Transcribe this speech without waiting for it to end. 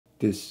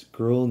this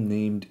girl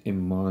named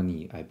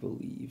Imani, I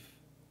believe.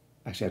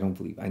 Actually, I don't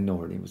believe. I know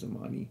her name was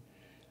Imani,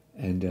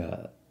 and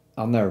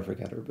I'll never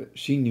forget her. But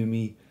she knew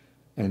me,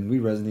 and we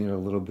resonated a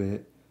little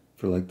bit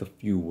for like the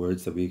few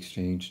words that we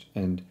exchanged.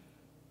 And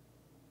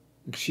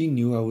she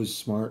knew I was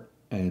smart,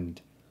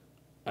 and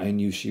I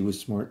knew she was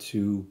smart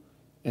too.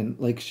 And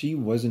like she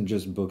wasn't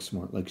just book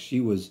smart. Like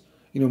she was,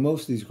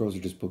 most of these girls are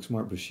just book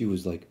smart, but she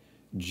was like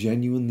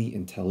genuinely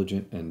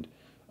intelligent and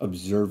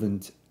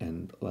observant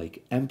and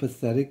like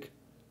empathetic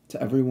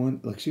to everyone.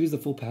 Like she was the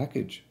full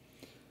package.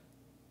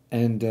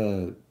 And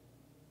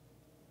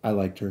I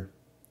liked her.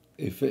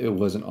 If it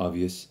wasn't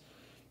obvious,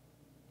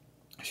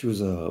 she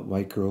was a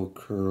white girl,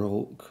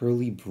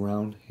 curly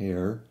brown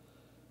hair.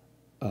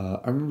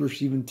 I remember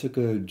she even took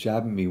a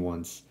jab at me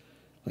once.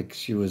 Like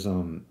she was,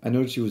 I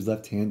noticed she was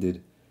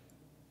left-handed,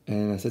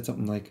 and I said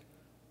something like,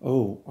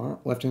 "Oh,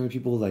 aren't left-handed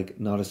people like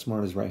not as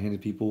smart as right-handed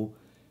people?"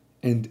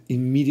 And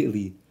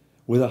immediately,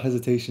 without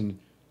hesitation,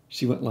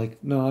 she went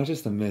like, "No, it's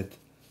just a myth."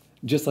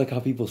 Just like how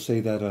people say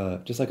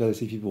that, just like how they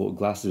say people with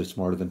glasses are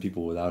smarter than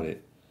people without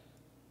it.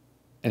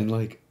 And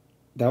like,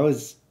 that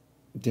was,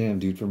 damn,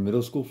 dude, for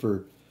middle school,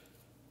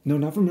 no,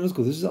 not for middle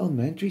school. This is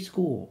elementary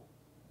school.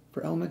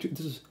 For elementary,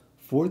 this is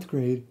fourth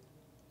grade.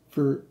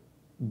 For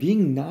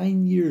being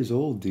 9 years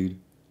old, dude.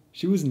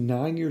 She was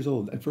 9 years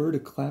old. And for her to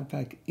clap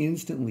back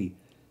instantly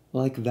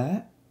like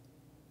that,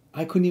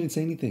 I couldn't even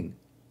say anything.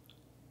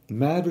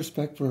 Mad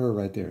respect for her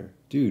right there.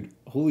 Dude,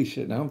 holy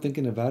shit. Now I'm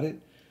thinking about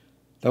it.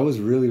 That was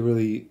really,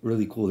 really,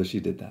 really cool that she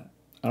did that.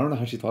 I don't know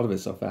how she thought of it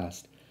so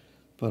fast.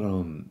 But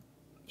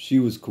she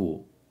was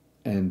cool.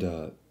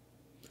 And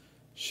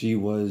she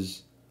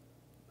was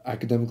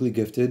academically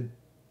gifted.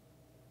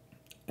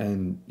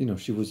 And,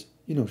 she was,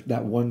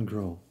 that one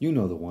girl. You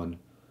know the one.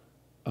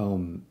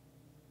 Um,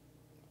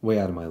 Way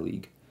out of my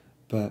league.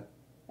 But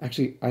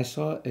actually, I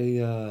saw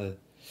a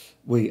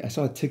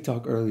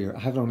TikTok earlier. I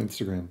have it on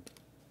Instagram.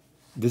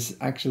 This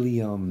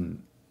actually,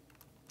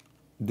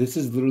 this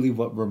is literally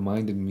what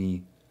reminded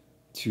me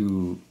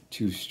to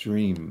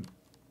stream.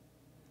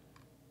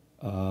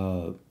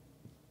 Uh,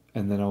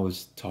 and then I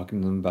was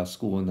talking to them about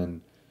school, and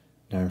then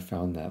never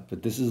found that.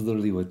 But this is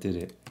literally what did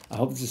it. I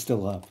hope this is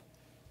still up,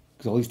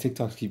 because all these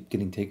TikToks keep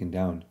getting taken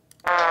down.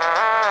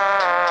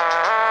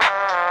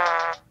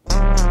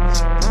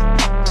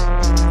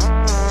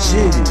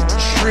 Shit,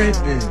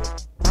 tripping.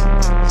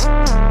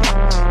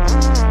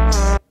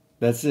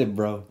 That's it,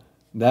 bro.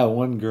 That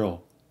one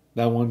girl.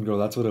 That one girl.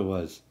 That's what it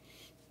was.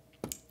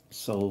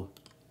 So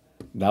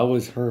that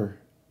was her,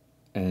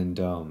 and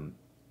I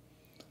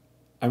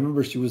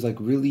remember she was like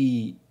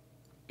really.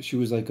 She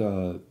was like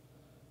a.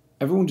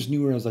 Everyone just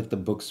knew her as like the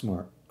book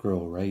smart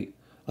girl, right?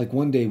 Like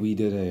one day we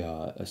did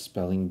a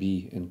spelling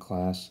bee in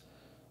class,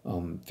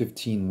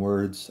 15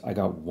 words. I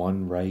got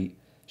one right.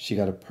 She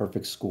got a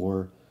perfect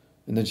score.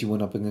 And then she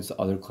went up against the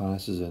other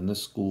classes in the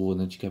school, and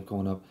then she kept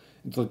going up.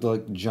 It's like the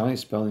like giant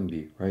spelling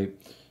bee, right?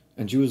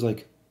 And she was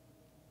like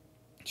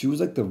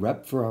the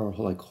rep for our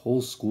like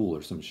whole school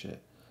or some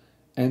shit.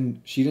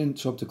 And she didn't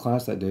show up to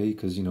class that day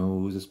because it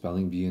was a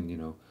spelling bee,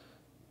 and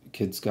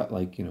kids got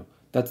like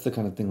that's the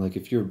kind of thing, like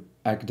if you're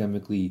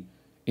academically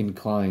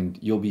inclined,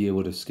 you'll be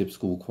able to skip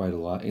school quite a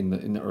lot in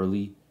the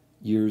early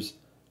years.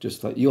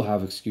 Just like you'll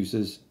have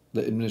excuses,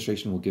 the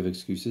administration will give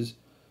excuses.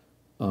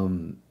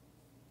 um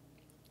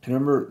I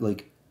remember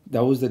like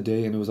that was the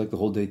day, and it was like the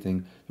whole day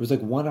thing. There was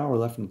like 1 hour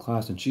left in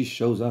class, and she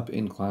shows up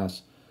in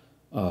class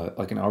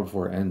like an hour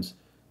before it ends,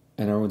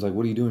 and everyone's like,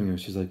 "What are you doing here?"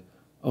 She's like,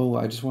 "Oh,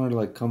 I just wanted to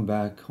like come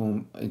back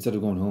home instead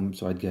of going home,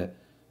 so I'd get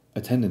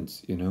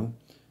attendance." And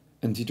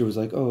the teacher was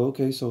like, "Oh,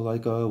 okay, so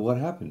like, what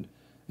happened?"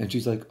 And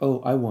she's like,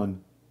 "Oh, I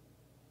won,"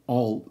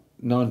 all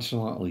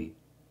nonchalantly,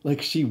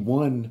 like she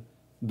won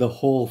the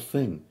whole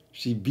thing.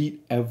 She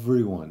beat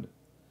everyone,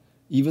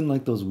 even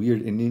like those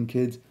weird Indian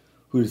kids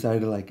who decided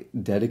to like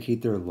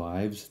dedicate their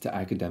lives to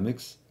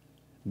academics.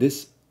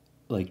 This,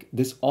 like,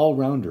 this all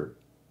rounder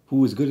who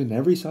was good in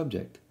every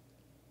subject.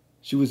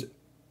 She was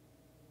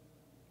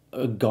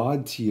a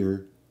god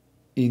tier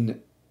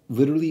in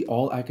literally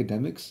all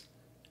academics,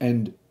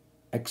 and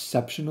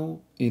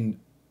exceptional in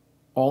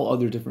all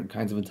other different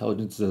kinds of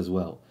intelligences as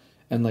well,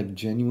 and like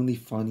genuinely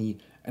funny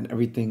and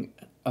everything.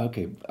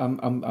 Okay,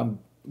 I'm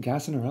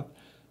gassing her up,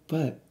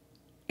 but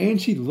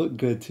and she looked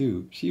good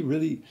too. She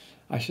really,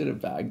 I should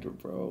have bagged her,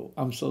 bro.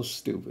 I'm so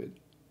stupid.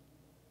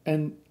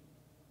 And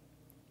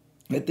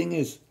the thing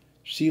is,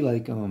 she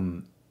like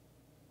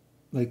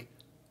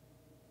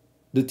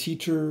the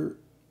teacher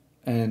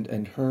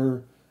and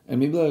her and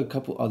maybe like a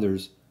couple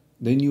others,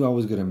 they knew I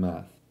was good at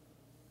math,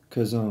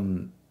 cause I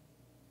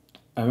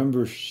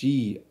remember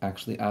she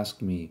actually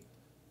asked me,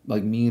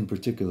 like me in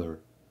particular,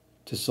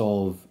 to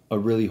solve a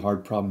really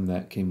hard problem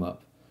that came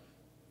up.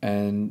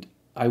 And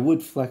I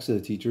would flex to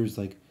the teachers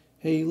like,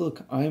 "Hey,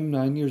 look, I'm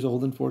 9 years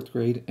old in fourth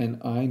grade,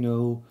 and I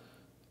know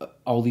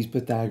all these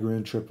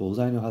Pythagorean triples.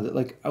 I know how that."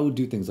 Like, I would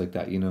do things like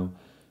that.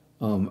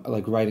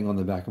 Like writing on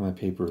the back of my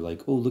paper,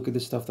 like, "Oh, look at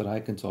this stuff that I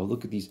can solve.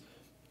 Look at these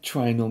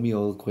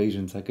trinomial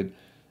equations I could,"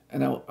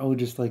 and I would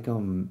just like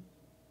and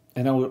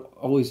I would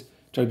always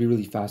try to be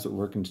really fast at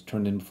work and to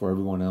turn it in before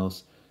everyone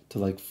else, to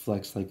like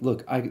flex like,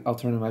 look, I'll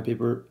turn in my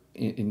paper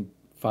in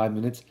 5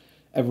 minutes.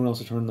 Everyone else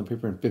will turn in the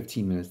paper in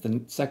 15 minutes.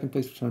 Then second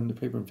place will turn in the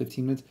paper in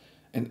 15 minutes,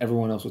 and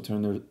everyone else will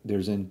turn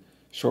theirs in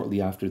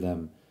shortly after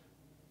them.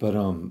 But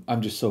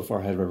I'm just so far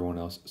ahead of everyone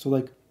else. So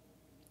like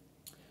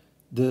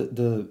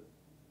the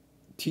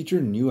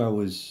teacher knew I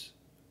was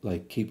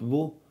like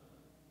capable,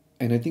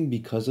 and I think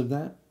because of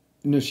that,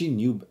 she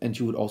knew, and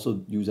she would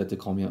also use that to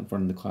call me out in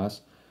front of the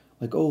class,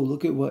 like, oh,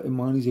 look at what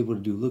Imani's able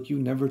to do. Look, you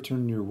never turn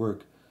in your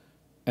work,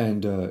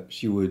 and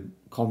she would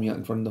call me out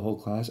in front of the whole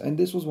class. And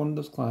this was one of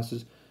those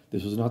classes.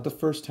 This was not the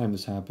first time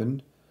this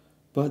happened,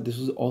 but this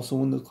was also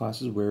one of the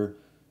classes where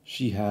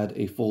she had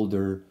a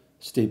folder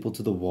stapled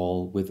to the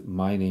wall with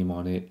my name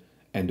on it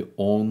and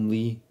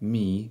only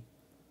me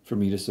for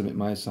me to submit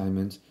my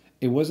assignments.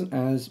 It wasn't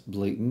as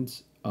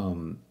blatant,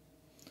 and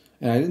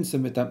I didn't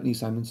submit that many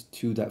assignments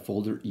to that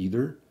folder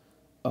either.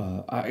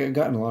 I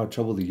got in a lot of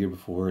trouble the year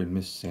before in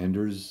Miss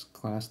Sanders'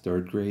 class,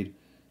 third grade,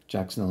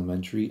 Jackson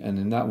Elementary, and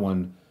in that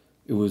one,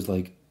 it was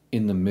like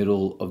in the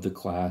middle of the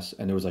class,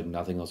 and there was like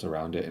nothing else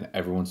around it, and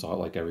everyone saw it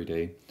like every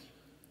day.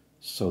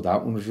 So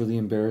that one was really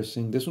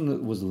embarrassing. This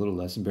one was a little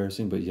less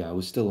embarrassing, but yeah, it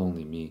was still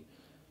only me.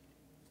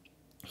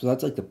 So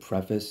that's like the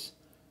preface,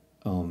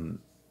 um,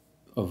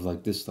 of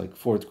like this like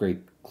fourth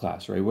grade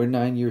class, right? We're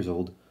 9 years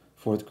old,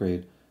 fourth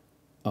grade,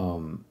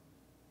 um,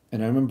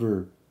 and I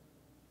remember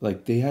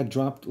like they had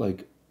dropped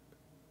like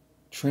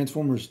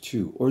Transformers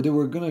 2, or they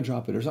were gonna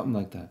drop it or something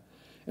like that.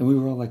 And we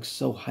were all like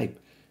so hyped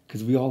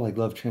because we all like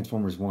love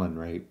Transformers 1,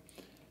 right?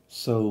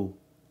 So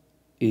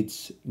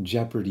it's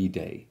Jeopardy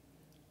Day.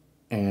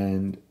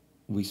 And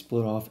we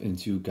split off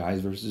into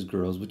guys versus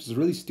girls, which is a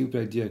really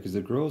stupid idea because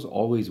the girls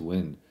always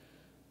win.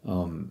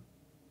 Um,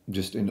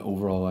 just in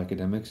overall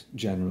academics,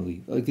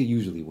 generally. Like they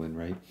usually win,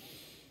 right?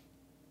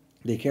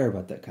 They care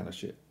about that kind of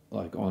shit.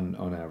 Like on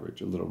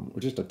average, a little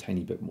or just a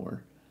tiny bit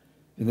more.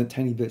 And that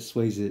tiny bit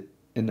sways it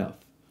enough.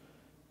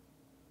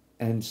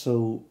 And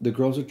so the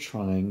girls are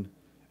trying,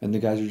 and the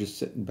guys are just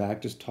sitting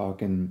back, just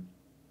talking.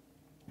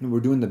 And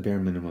we're doing the bare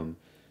minimum.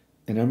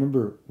 And I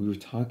remember we were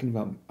talking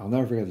about, I'll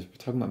never forget this, we were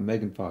talking about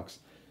Megan Fox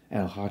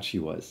and how hot she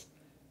was.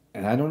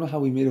 And I don't know how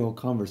we made a whole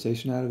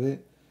conversation out of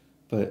it,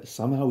 but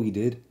somehow we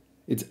did.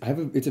 It's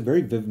a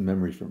very vivid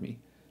memory for me.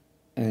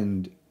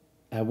 And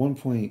at one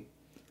point,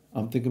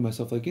 I'm thinking to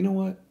myself, like, you know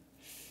what?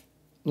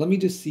 Let me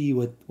just see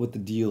what the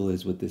deal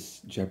is with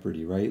this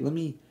Jeopardy, right? Let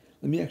me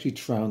actually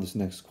try on this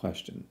next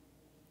question.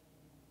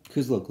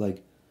 Because look,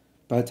 like,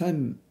 by the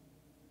time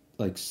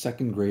like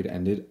second grade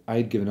ended, I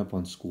had given up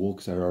on school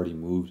because I had already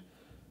moved.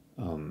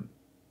 Um,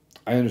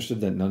 I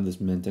understood that none of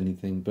this meant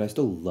anything, but I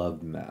still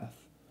loved math.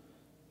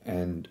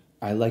 And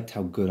I liked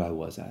how good I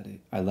was at it.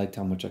 I liked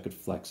how much I could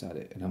flex at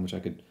it and how much I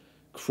could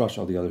crush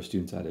all the other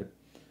students at it.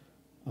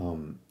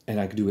 And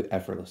I could do it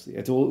effortlessly.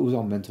 It was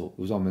all mental. It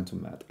was all mental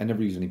math. I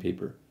never used any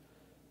paper.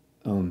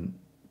 Um,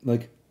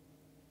 like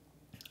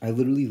I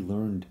literally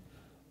learned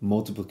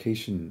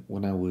multiplication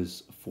when I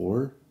was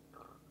 4,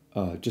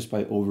 just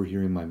by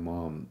overhearing my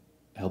mom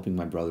helping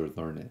my brother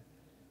learn it.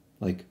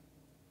 Like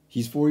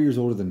he's 4 years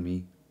older than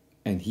me,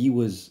 and he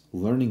was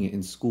learning it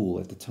in school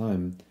at the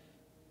time,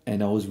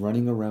 and I was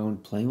running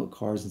around playing with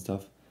cars and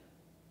stuff,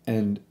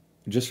 and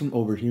just from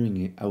overhearing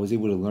it, I was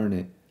able to learn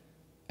it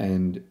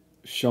and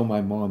show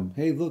my mom,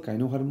 hey, look, I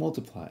know how to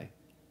multiply,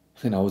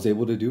 and I was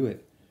able to do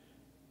it.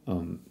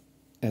 Um,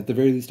 at the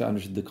very least, I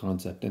understood the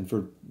concept, and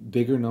for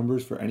bigger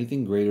numbers, for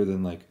anything greater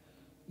than like,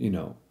 you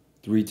know,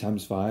 3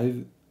 times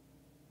 5,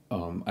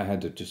 I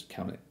had to just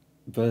count it.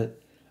 But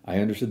I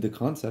understood the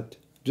concept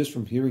just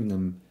from hearing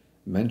them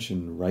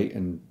mention right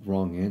and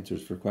wrong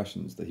answers for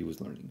questions that he was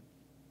learning.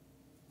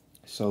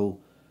 So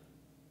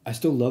I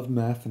still loved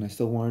math and I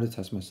still wanted to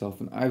test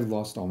myself, and I've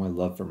lost all my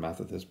love for math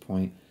at this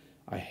point.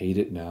 I hate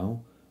it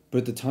now, but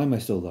at the time I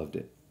still loved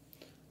it.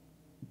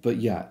 But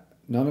yeah,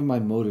 none of my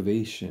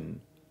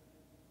motivation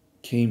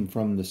came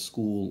from the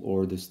school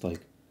or this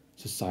like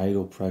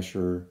societal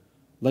pressure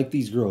like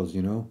these girls,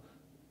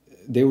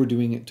 they were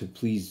doing it to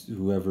please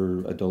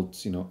whoever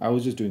adults, I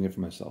was just doing it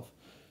for myself.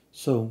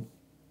 So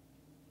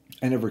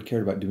I never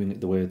cared about doing it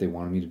the way that they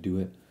wanted me to do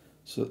it.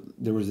 So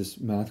there was this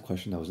math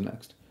question that was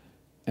next.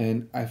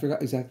 And I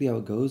forgot exactly how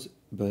it goes,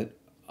 but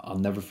I'll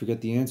never forget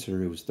the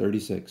answer. It was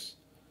 36.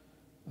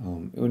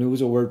 And it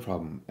was a word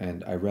problem.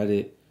 And I read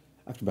it.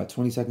 After about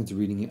 20 seconds of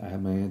reading it, I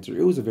had my answer.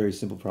 It was a very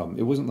simple problem.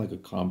 It wasn't like a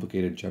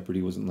complicated Jeopardy.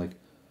 It wasn't like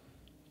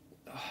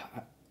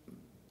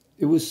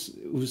it was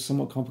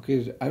somewhat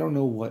complicated. I don't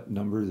know what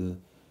number the.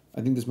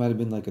 I think this might have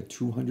been like a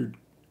 200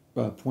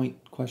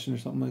 point question or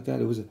something like that.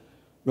 It was a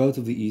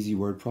relatively easy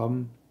word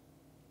problem,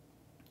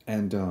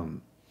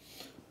 and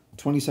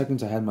 20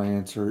 seconds I had my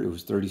answer. It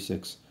was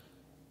 36,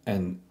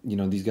 and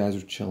these guys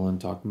are chilling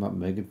talking about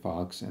Megan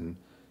Fox, and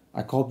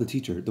I called the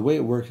teacher. The way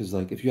it works is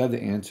like if you have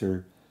the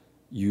answer,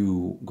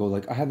 you go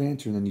like I have the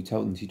answer, and then you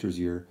tell it in the teacher's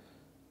ear,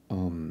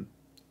 um,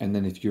 and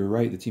then if you're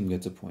right, the team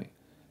gets a point.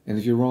 And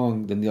if you're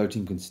wrong, then the other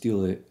team can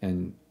steal it,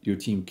 and your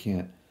team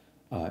can't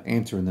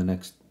answer in the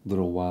next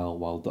little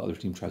while the other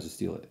team tries to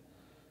steal it.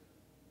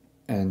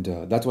 And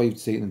that's why you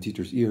say it in the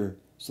teacher's ear,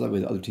 so that way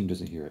the other team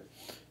doesn't hear it.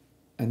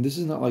 And this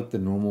is not like the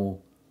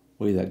normal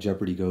way that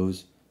Jeopardy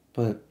goes,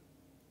 but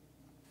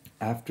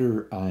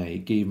after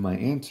I gave my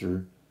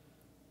answer,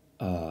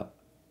 uh,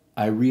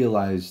 I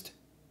realized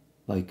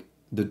like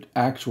the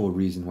actual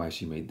reason why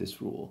she made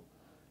this rule.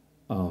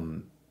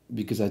 Um,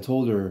 because I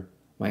told her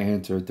my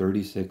answer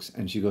 36,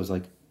 and she goes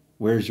like,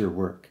 "Where's your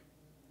work?"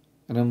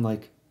 And I'm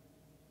like,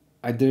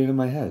 "I did it in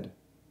my head.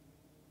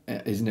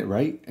 Isn't it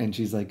right?" And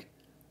she's like,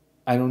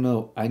 "I don't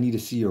know. I need to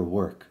see your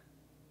work."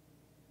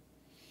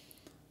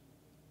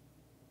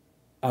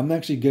 I'm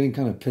actually getting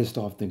kind of pissed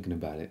off thinking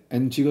about it.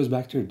 And she goes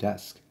back to her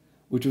desk,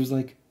 which was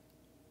like,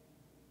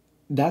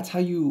 that's how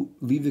you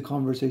leave the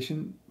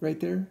conversation right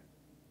there?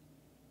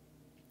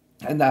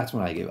 And that's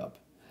when I gave up.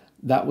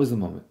 That was the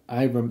moment.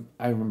 I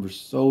remember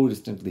so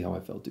distinctly how I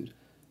felt, dude.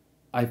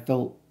 I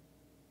felt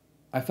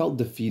I felt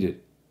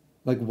defeated.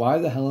 Like, why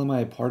the hell am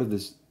I a part of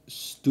this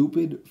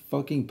stupid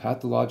fucking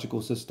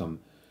pathological system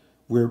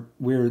where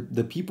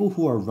the people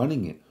who are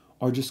running it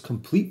are just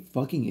complete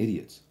fucking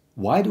idiots?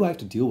 Why do I have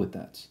to deal with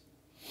that?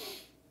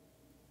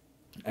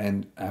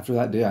 And after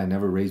that day, I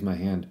never raised my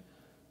hand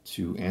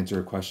to answer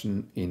a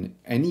question in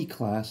any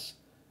class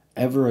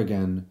ever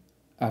again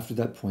after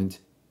that point,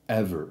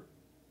 ever.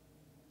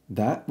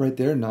 That right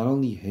there not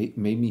only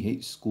made me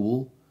hate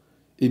school,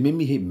 it made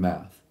me hate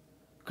math.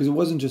 Because it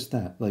wasn't just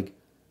that. Like,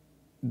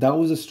 that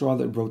was a straw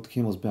that broke the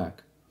camel's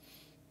back.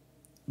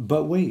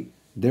 But wait,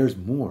 there's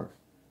more.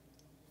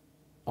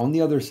 On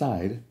the other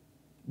side,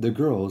 the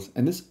girls,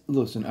 and this,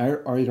 listen, I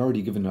had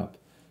already given up.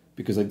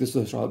 Because, like, this is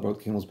a straw that broke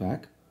the camel's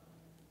back.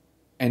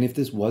 And if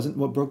this wasn't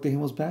what broke the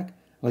camel's back,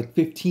 like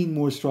 15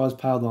 more straws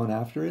piled on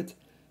after it,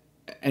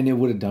 and it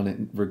would have done it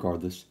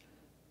regardless.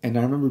 And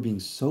I remember being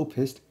so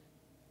pissed.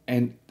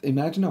 And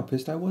imagine how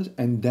pissed I was,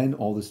 and then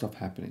all this stuff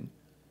happening.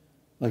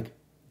 Like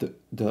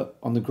the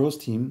on the girls'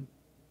 team,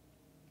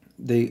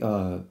 they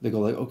go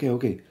like, okay,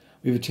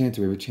 we have a chance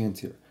here, we have a chance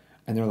here,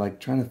 and they're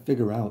like trying to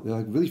figure out. They're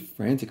like really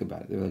frantic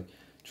about it. They're like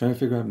trying to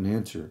figure out an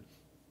answer.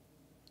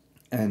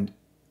 And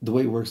the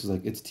way it works is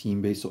like it's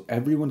team based, so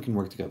everyone can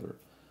work together.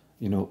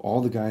 You know,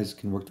 all the guys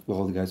can work with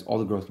all the guys, all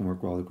the girls can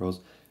work with all the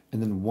girls,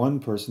 and then one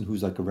person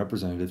who's like a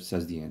representative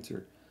says the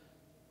answer.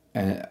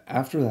 And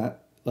after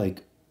that,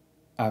 like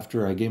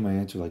after I gave my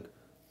answer, like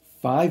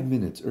 5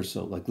 minutes or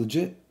so, like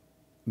legit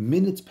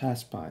minutes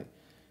passed by,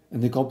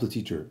 and they called the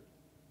teacher.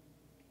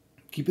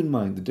 Keep in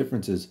mind the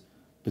differences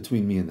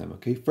between me and them,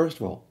 okay? First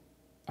of all,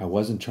 I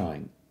wasn't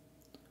trying.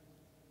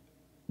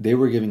 They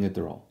were giving it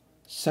their all.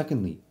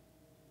 Secondly,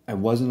 I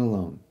wasn't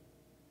alone.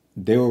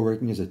 They were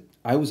working as a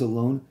I was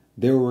alone,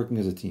 they were working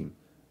as a team.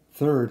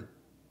 Third,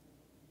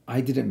 I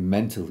did it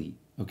mentally,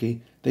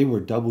 okay? They were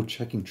double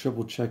checking,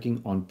 triple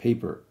checking on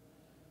paper.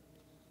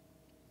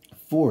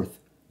 Fourth,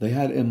 they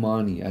had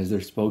Imani as their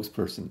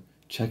spokesperson,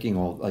 checking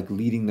all, like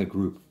leading the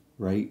group,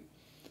 right?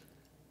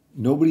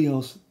 Nobody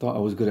else thought I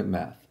was good at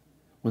math.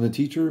 When the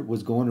teacher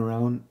was going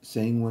around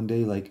saying one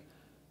day, like,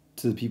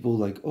 to the people,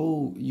 like,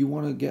 oh, you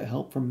want to get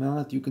help from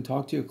math? You can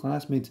talk to your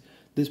classmates.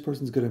 This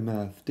person's good at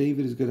math.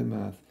 David is good at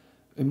math.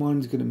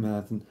 Imani's good at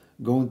math. And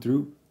going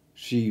through,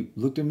 she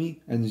looked at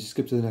me and she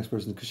skipped to the next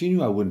person because she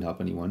knew I wouldn't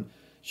help anyone.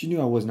 She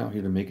knew I wasn't out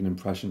here to make an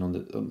impression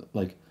on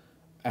like,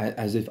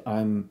 as if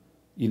I'm,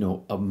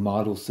 a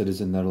model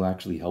citizen that'll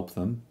actually help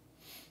them.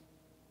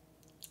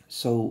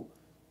 So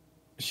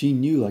she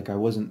knew like I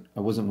wasn't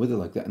with it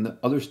like that. And the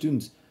other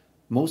students,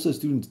 most of the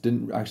students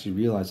didn't actually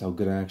realize how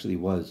good I actually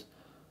was.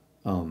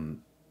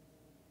 Um,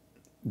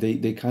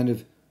 they kind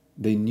of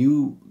they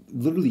knew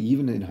literally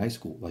even in high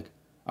school. Like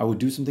I would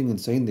do something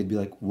insane, they'd be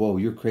like, "Whoa,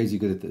 you're crazy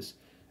good at this,"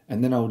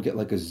 and then I would get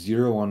like a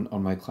zero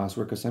on my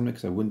classwork assignment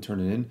because I wouldn't turn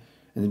it in,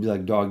 and they'd be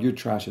like, "Dog, you're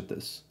trash at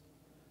this,"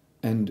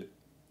 and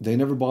they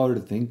never bothered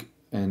to think,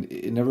 and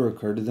it never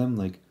occurred to them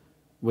like,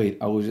 "Wait,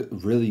 I was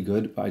really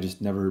good, but I just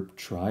never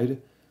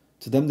tried."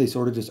 To them, they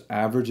sort of just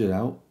average it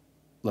out,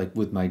 like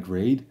with my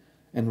grade,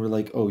 and were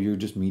like, "Oh, you're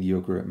just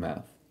mediocre at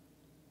math."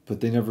 But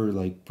they never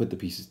like put the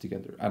pieces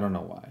together. I don't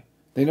know why.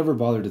 They never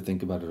bothered to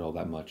think about it all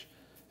that much.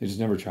 They just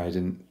never tried,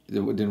 and it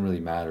didn't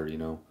really matter, you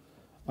know.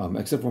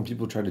 Except when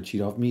people tried to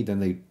cheat off me, then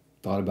they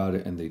thought about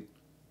it and they,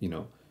 you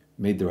know,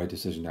 made the right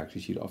decision to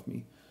actually cheat off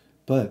me.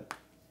 But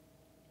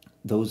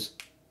those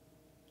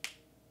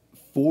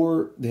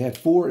they had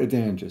four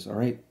advantages. All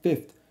right.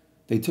 Fifth,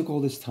 they took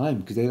all this time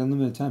because they had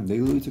unlimited time. They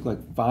literally took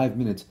like 5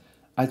 minutes.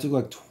 I took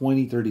like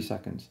 20, 30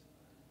 seconds.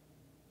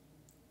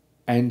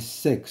 And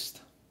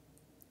sixth,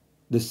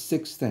 the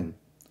sixth thing,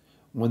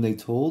 when they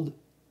told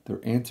their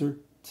answer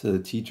to the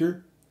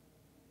teacher,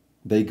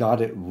 they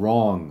got it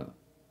wrong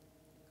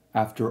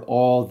after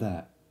all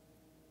that.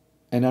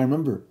 And I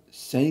remember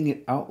saying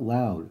it out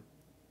loud,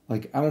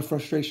 like out of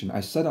frustration.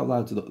 I said out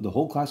loud so the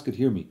whole class could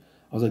hear me.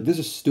 I was like, this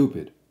is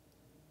stupid.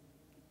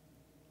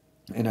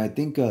 And I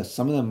think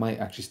some of them might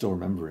actually still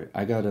remember it.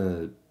 I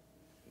gotta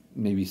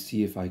maybe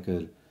see if I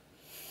could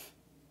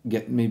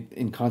get me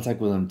in contact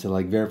with them to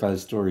like verify the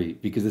story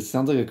because it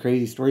sounds like a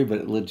crazy story, but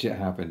it legit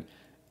happened,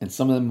 and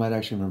some of them might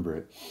actually remember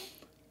it.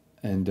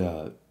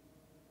 And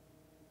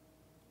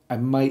I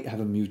might have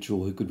a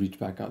mutual who could reach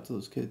back out to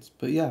those kids.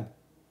 But yeah,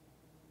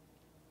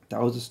 that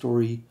was a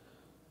story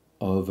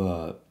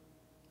of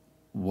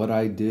what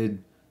I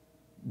did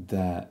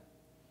that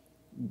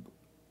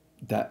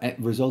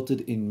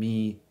resulted in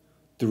me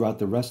throughout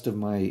the rest of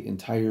my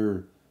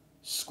entire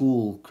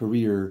school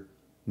career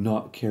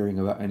not caring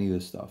about any of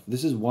this stuff.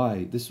 This is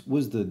why this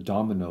was the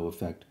domino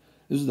effect.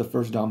 This was the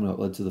first domino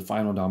that led to the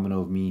final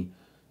domino of me,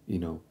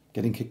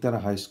 getting kicked out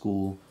of high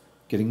school,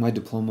 getting my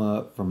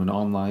diploma from an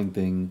online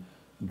thing,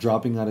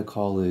 dropping out of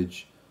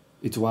college.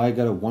 It's why I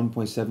got a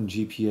 1.7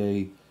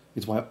 GPA.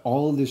 It's why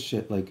all of this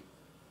shit, like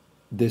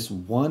this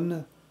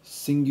one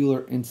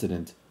singular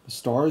incident, the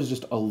stars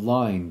just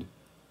aligned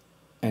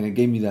and it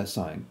gave me that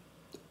sign.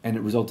 And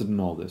it resulted in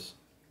all this.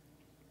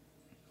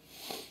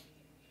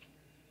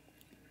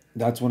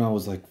 That's when I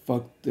was like,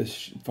 fuck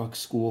this, fuck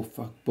school,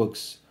 fuck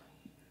books,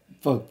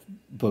 fuck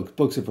books.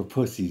 Books are for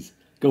pussies.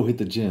 Go hit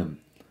the gym.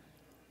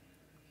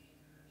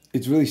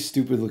 It's really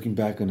stupid looking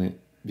back on it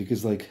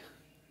because, like,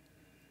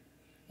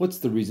 what's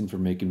the reason for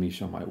making me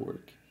show my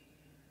work?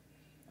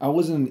 I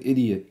wasn't an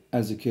idiot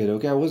as a kid,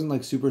 okay? I wasn't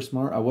like super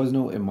smart. I was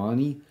no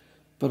Imani,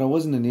 but I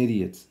wasn't an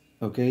idiot,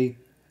 okay?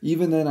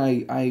 Even then,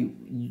 I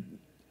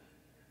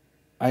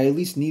at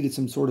least needed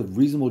some sort of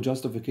reasonable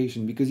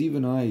justification because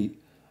even I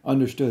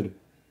understood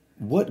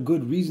what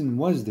good reason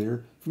was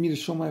there for me to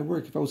show my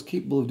work if I was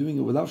capable of doing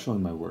it without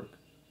showing my work?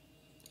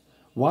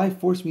 Why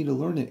force me to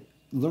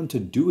learn to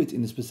do it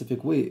in a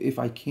specific way if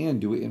I can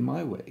do it in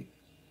my way?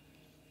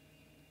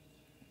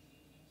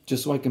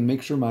 Just so I can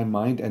make sure my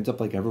mind ends up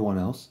like everyone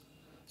else?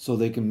 So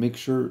they can make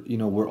sure,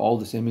 we're all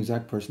the same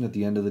exact person at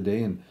the end of the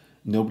day and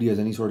nobody has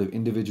any sort of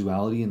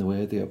individuality in the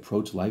way that they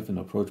approach life and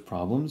approach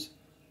problems?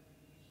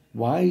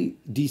 Why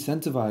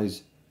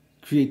decentivize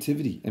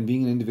creativity and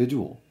being an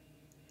individual?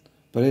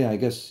 But hey, I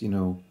guess,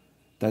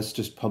 that's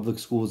just public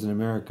schools in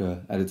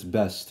America at its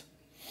best.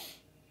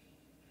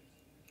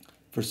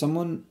 For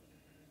someone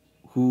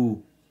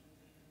who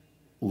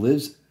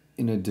lives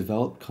in a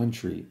developed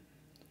country,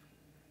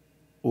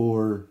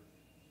 or,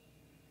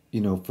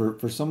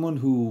 for someone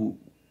who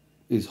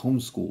is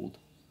homeschooled,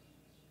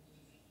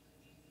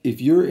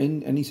 if you're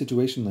in any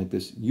situation like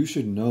this, you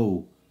should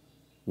know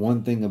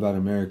one thing about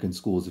American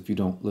schools if you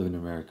don't live in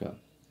America.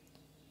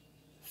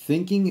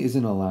 Thinking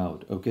isn't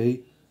allowed, okay?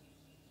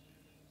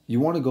 You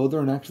want to go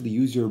there and actually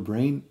use your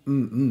brain?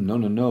 No,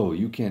 no, no,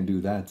 you can't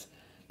do that.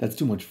 That's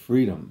too much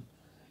freedom.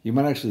 You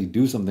might actually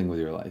do something with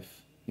your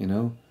life,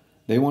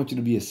 They want you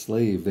to be a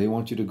slave. They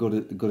want you to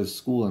go to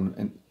school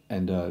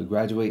and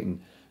graduate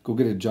and go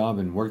get a job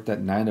and work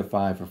that 9 to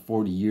 5 for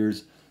 40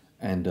 years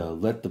and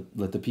let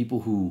the people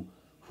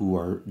who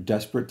are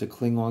desperate to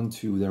cling on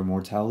to their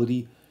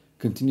mortality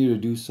continue to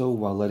do so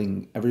while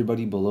letting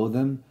everybody below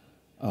them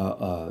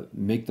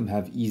make them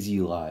have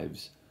easy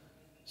lives.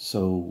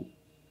 So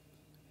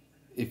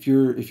if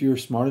you're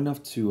smart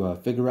enough to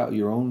figure out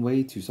your own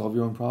way to solve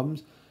your own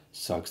problems,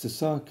 sucks to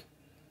suck.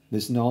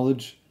 This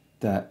knowledge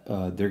that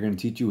they're going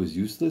to teach you is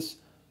useless.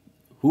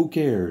 Who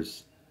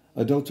cares?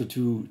 Adults are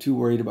too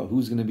worried about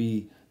who's going to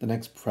be the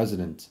next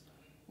president,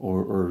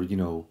 or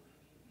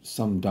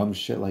some dumb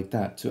shit like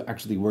that to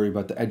actually worry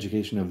about the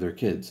education of their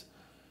kids.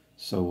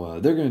 So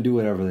they're going to do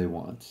whatever they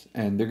want,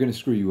 and they're going to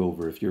screw you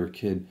over if you're a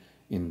kid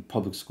in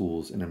public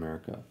schools in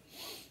America.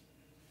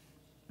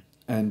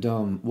 And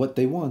what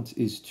they want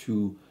is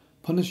to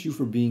punish you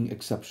for being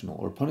exceptional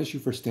or punish you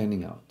for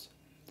standing out.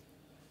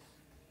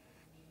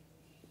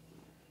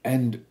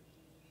 And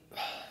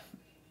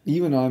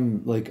even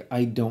I'm like,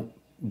 I don't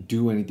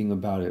do anything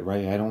about it,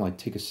 right? I don't like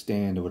take a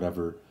stand or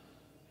whatever.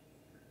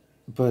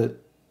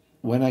 But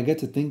when I get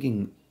to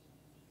thinking,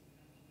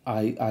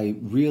 I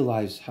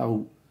realize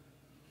how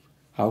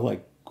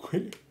like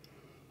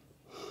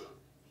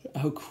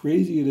how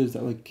crazy it is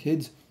that like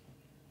kids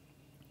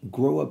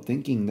grow up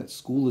thinking that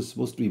school is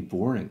supposed to be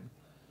boring,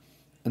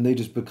 and they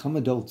just become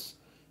adults.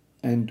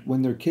 And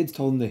when their kids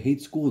tell them they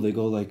hate school, they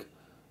go like,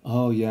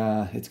 "Oh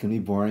yeah, it's gonna be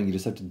boring. You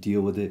just have to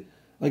deal with it."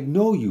 Like,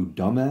 no, you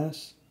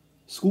dumbass.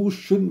 School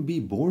shouldn't be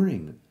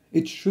boring.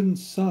 It shouldn't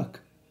suck.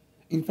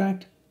 In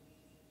fact,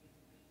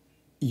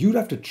 you'd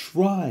have to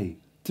try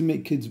to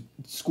make kids'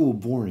 school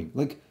boring.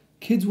 Like,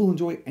 kids will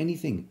enjoy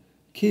anything.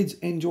 Kids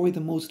enjoy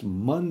the most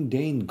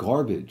mundane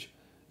garbage.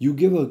 You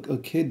give a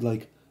kid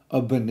like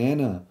a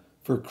banana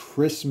for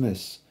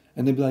Christmas,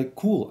 and they'd be like,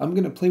 cool, I'm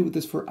gonna play with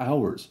this for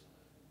hours.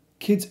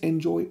 Kids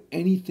enjoy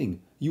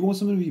anything. You want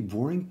something to be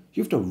boring?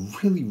 You have to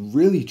really,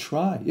 really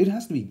try.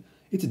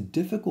 It's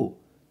difficult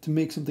to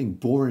make something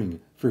boring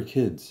for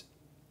kids.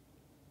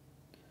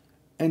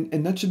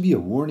 And that should be a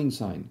warning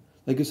sign.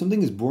 Like, if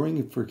something is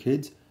boring for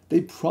kids, they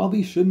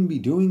probably shouldn't be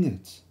doing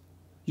it.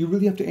 You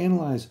really have to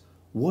analyze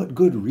what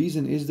good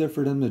reason is there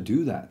for them to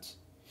do that.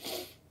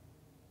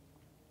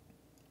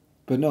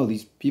 But no,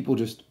 these people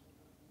just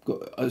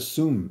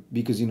assume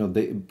because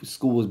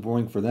school was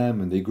boring for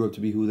them and they grew up to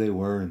be who they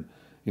were, and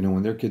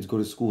when their kids go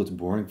to school, it's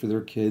boring for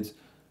their kids.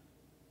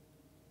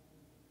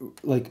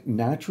 Like,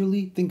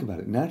 naturally, think about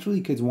it.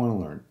 Naturally, kids want to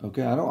learn.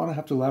 Okay, I don't want to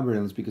have to elaborate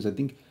on this because I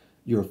think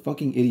you're a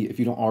fucking idiot if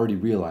you don't already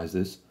realize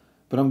this.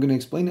 but I'm going to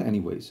explain it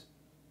anyways.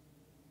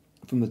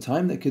 From the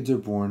time that kids are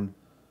born,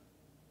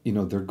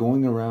 they're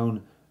going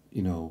around,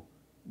 you know,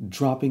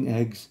 dropping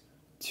eggs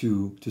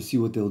to see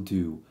what they'll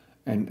do,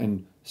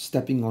 and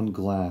stepping on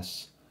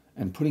glass,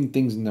 and putting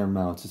things in their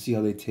mouths to see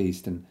how they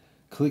taste, and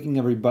clicking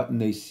every button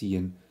they see,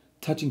 and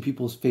touching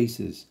people's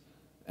faces,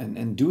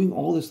 and doing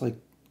all this like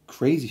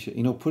crazy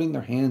shit, putting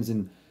their hands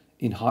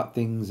in hot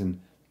things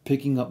and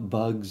picking up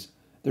bugs.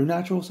 They're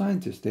natural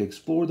scientists. They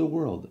explore the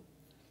world.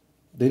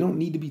 They don't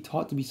need to be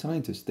taught to be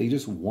scientists. They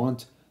just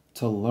want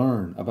to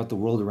learn about the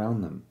world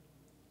around them.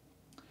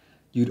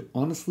 You'd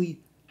honestly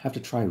have to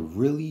try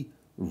really,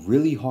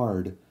 really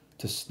hard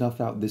to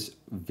snuff out this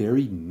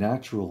very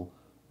natural,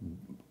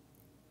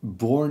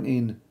 born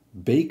in,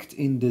 baked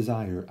in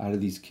desire out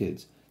of these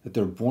kids that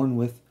they're born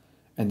with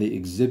and they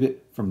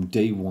exhibit from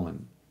day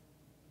one.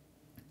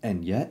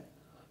 And yet,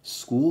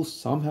 school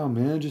somehow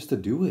manages to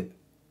do it.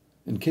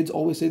 And kids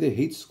always say they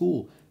hate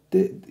school.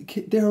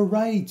 They're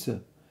right.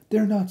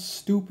 They're not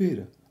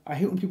stupid. I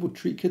hate when people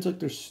treat kids like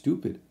they're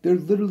stupid. They're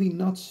literally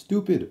not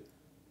stupid.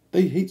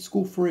 They hate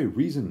school for a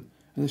reason.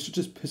 And this shit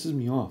just pisses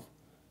me off.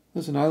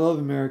 Listen, I love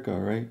America,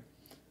 right?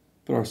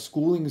 But our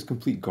schooling is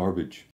complete garbage.